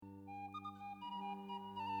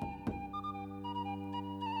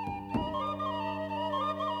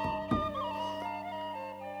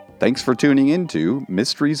Thanks for tuning in to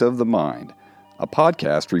Mysteries of the Mind, a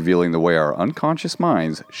podcast revealing the way our unconscious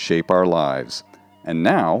minds shape our lives. And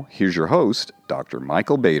now, here's your host, Dr.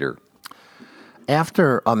 Michael Bader.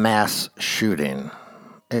 After a mass shooting,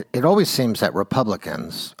 it always seems that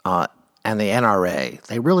Republicans and the NRA,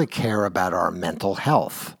 they really care about our mental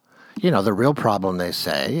health. You know, the real problem, they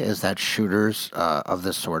say, is that shooters of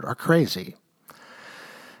this sort are crazy.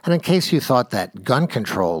 And in case you thought that gun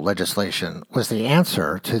control legislation was the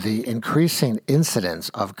answer to the increasing incidence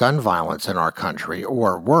of gun violence in our country,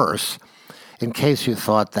 or worse, in case you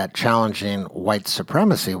thought that challenging white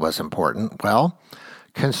supremacy was important, well,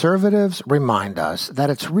 conservatives remind us that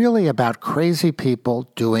it's really about crazy people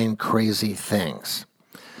doing crazy things.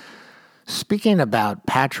 Speaking about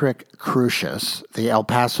Patrick Crusius, the El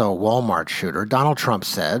Paso Walmart shooter, Donald Trump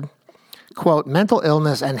said, quote, "Mental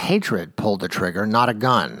illness and hatred pulled the trigger, not a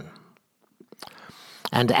gun."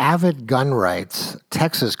 And avid gun rights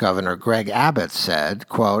Texas Governor Greg Abbott said,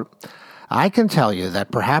 quote, "I can tell you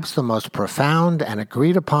that perhaps the most profound and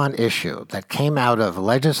agreed upon issue that came out of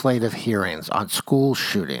legislative hearings on school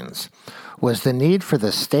shootings was the need for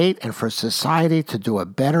the state and for society to do a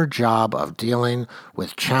better job of dealing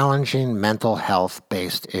with challenging mental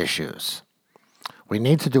health-based issues." We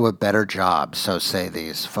need to do a better job, so say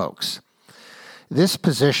these folks. This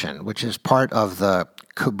position, which is part of the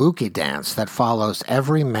kabuki dance that follows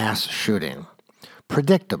every mass shooting,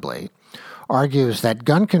 predictably argues that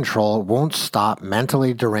gun control won't stop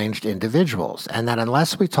mentally deranged individuals, and that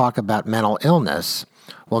unless we talk about mental illness,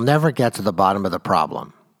 we'll never get to the bottom of the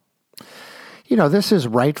problem. You know, this is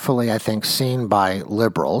rightfully, I think, seen by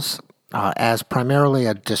liberals as primarily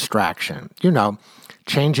a distraction. You know,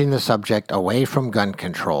 changing the subject away from gun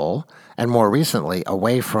control, and more recently,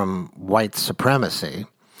 away from white supremacy,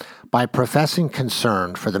 by professing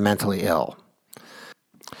concern for the mentally ill.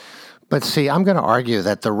 But see, I'm going to argue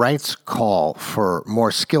that the right's call for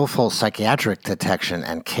more skillful psychiatric detection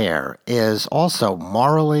and care is also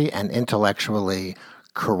morally and intellectually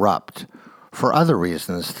corrupt for other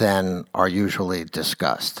reasons than are usually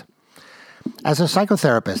discussed. As a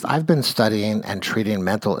psychotherapist, I've been studying and treating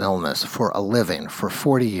mental illness for a living for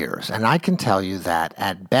 40 years, and I can tell you that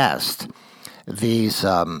at best, these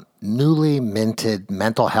newly minted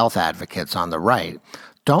mental health advocates on the right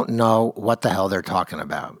don't know what the hell they're talking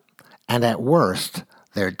about. And at worst,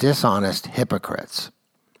 they're dishonest hypocrites.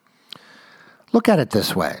 Look at it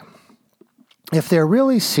this way. If they're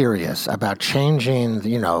really serious about changing,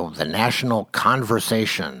 the national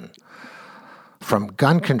conversation from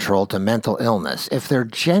gun control to mental illness, if they're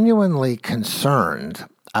genuinely concerned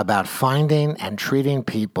about finding and treating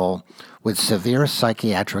people with severe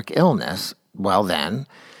psychiatric illness, well then,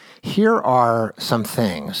 here are some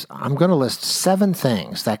things. I'm going to list 7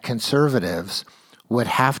 things that conservatives would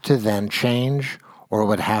have to then change or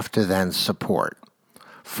would have to then support.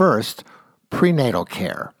 First, prenatal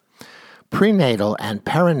care. Prenatal and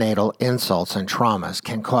perinatal insults and traumas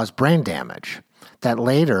can cause brain damage that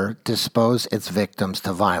later dispose its victims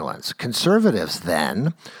to violence. Conservatives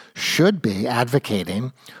then should be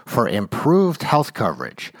advocating for improved health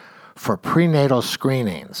coverage, for prenatal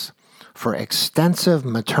screenings, for extensive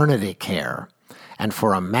maternity care, and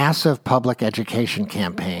for a massive public education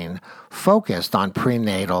campaign focused on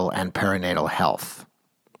prenatal and perinatal health.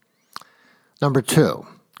 Number 2,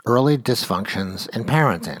 early dysfunctions in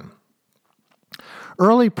parenting.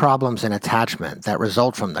 Early problems in attachment that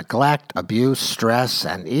result from neglect, abuse, stress,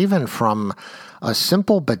 and even from a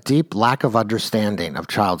simple but deep lack of understanding of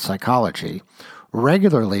child psychology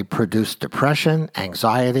regularly produce depression,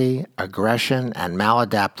 anxiety, aggression, and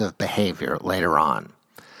maladaptive behavior later on.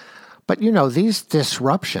 But these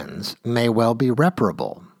disruptions may well be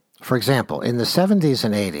reparable. For example, in the 70s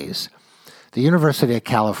and 80s, the University of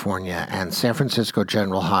California and San Francisco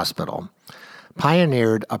General Hospital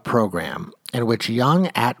pioneered a program in which young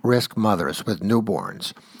at-risk mothers with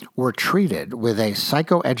newborns were treated with a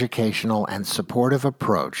psychoeducational and supportive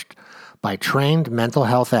approach by trained mental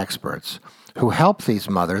health experts who help these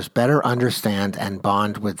mothers better understand and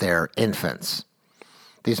bond with their infants.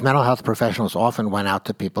 These mental health professionals often went out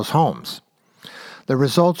to people's homes. The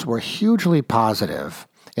results were hugely positive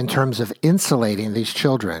in terms of insulating these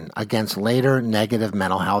children against later negative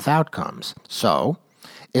mental health outcomes. So,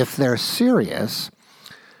 if they're serious,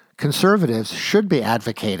 conservatives should be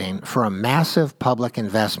advocating for a massive public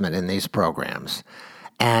investment in these programs,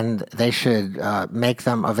 and they should make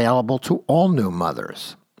them available to all new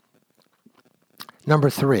mothers. Number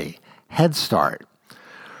 3, Head Start.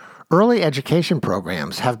 Early education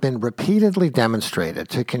programs have been repeatedly demonstrated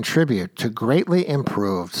to contribute to greatly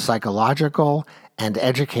improved psychological and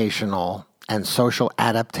educational and social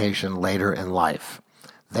adaptation later in life.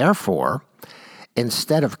 Therefore,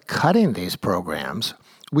 instead of cutting these programs,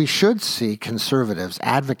 we should see conservatives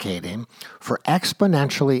advocating for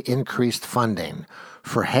exponentially increased funding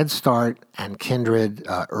for Head Start and kindred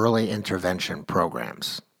early intervention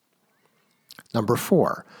programs. Number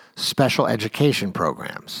 4, special education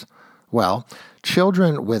programs. Well,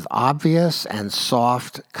 children with obvious and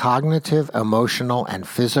soft cognitive, emotional, and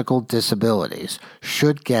physical disabilities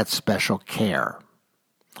should get special care.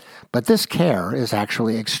 But this care is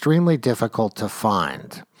actually extremely difficult to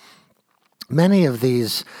find. Many of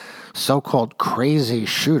these so-called crazy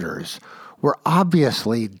shooters were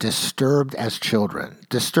obviously disturbed as children,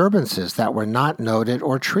 disturbances that were not noted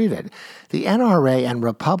or treated. The NRA and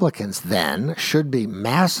Republicans then should be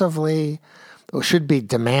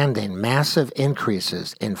demanding massive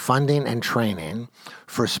increases in funding and training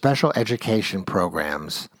for special education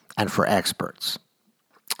programs and for experts.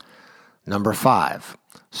 Number 5,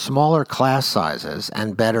 smaller class sizes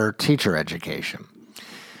and better teacher education.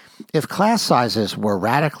 If class sizes were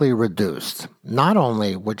radically reduced, not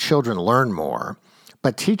only would children learn more,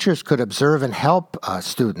 but teachers could observe and help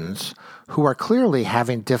students who are clearly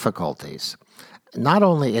having difficulties, not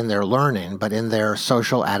only in their learning, but in their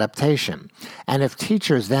social adaptation. And if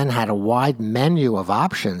teachers then had a wide menu of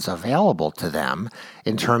options available to them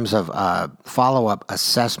in terms of follow-up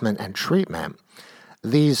assessment and treatment,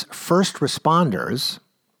 these first responders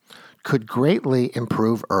could greatly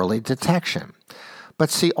improve early detection. But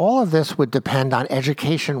see, all of this would depend on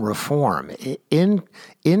education reform,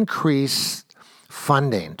 increase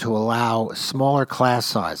funding to allow smaller class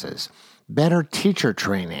sizes, better teacher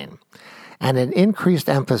training, and an increased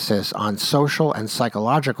emphasis on social and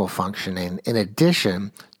psychological functioning in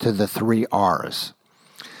addition to the 3 R's.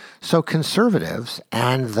 So conservatives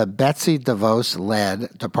and the Betsy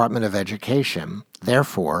DeVos-led Department of Education,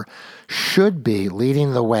 therefore, should be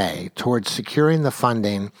leading the way towards securing the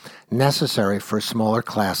funding necessary for smaller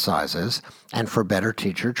class sizes and for better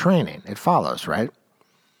teacher training. It follows, right?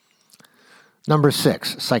 Number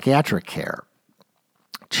 6, psychiatric care.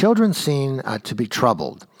 Children seen to be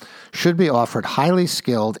troubled should be offered highly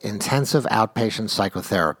skilled intensive outpatient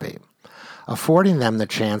psychotherapy, affording them the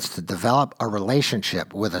chance to develop a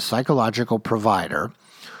relationship with a psychological provider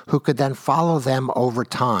who could then follow them over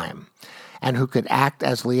time and who could act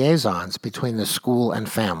as liaisons between the school and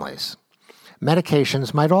families.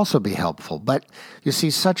 Medications might also be helpful, but you see,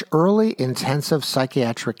 such early intensive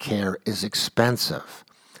psychiatric care is expensive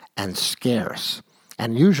and scarce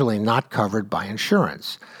and usually not covered by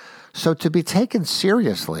insurance. So to be taken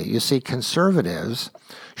seriously, you see, conservatives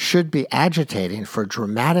should be agitating for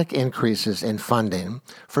dramatic increases in funding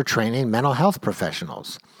for training mental health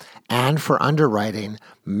professionals and for underwriting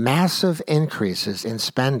massive increases in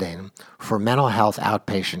spending for mental health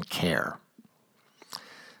outpatient care.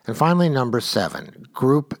 And finally, number 7,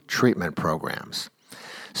 group treatment programs.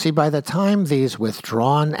 See, by the time these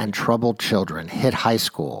withdrawn and troubled children hit high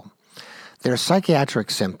school, their psychiatric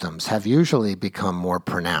symptoms have usually become more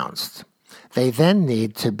pronounced. They then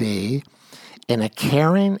need to be in a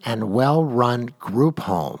caring and well-run group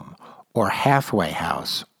home or halfway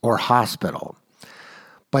house or hospital.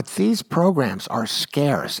 But these programs are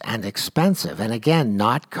scarce and expensive and, again,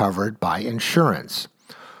 not covered by insurance.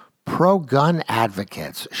 Pro-gun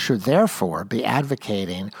advocates should therefore be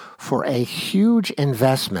advocating for a huge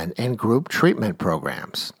investment in group treatment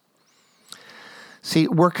programs. See,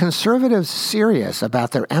 were conservatives serious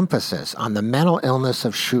about their emphasis on the mental illness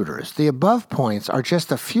of shooters, the above points are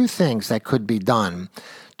just a few things that could be done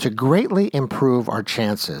to greatly improve our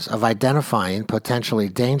chances of identifying potentially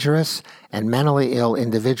dangerous and mentally ill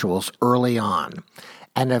individuals early on,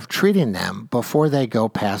 and of treating them before they go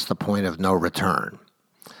past the point of no return.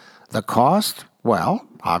 The cost? Well,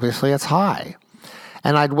 obviously it's high.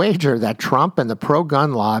 And I'd wager that Trump and the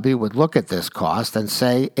pro-gun lobby would look at this cost and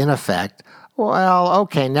say, in effect, well,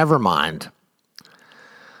 okay, never mind.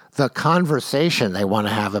 The conversation they want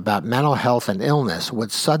to have about mental health and illness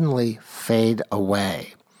would suddenly fade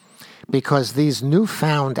away because these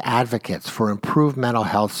newfound advocates for improved mental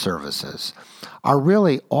health services are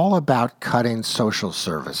really all about cutting social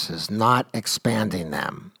services, not expanding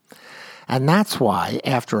them. And that's why,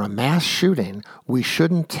 after a mass shooting, we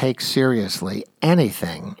shouldn't take seriously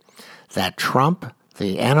anything that Trump,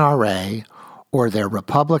 the NRA, or their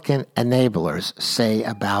Republican enablers say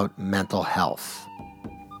about mental health.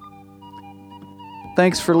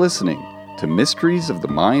 Thanks for listening to Mysteries of the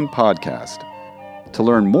Mind podcast. To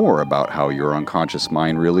learn more about how your unconscious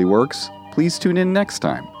mind really works, please tune in next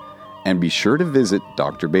time. And be sure to visit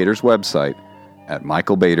Dr. Bader's website at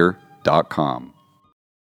michaelbader.com.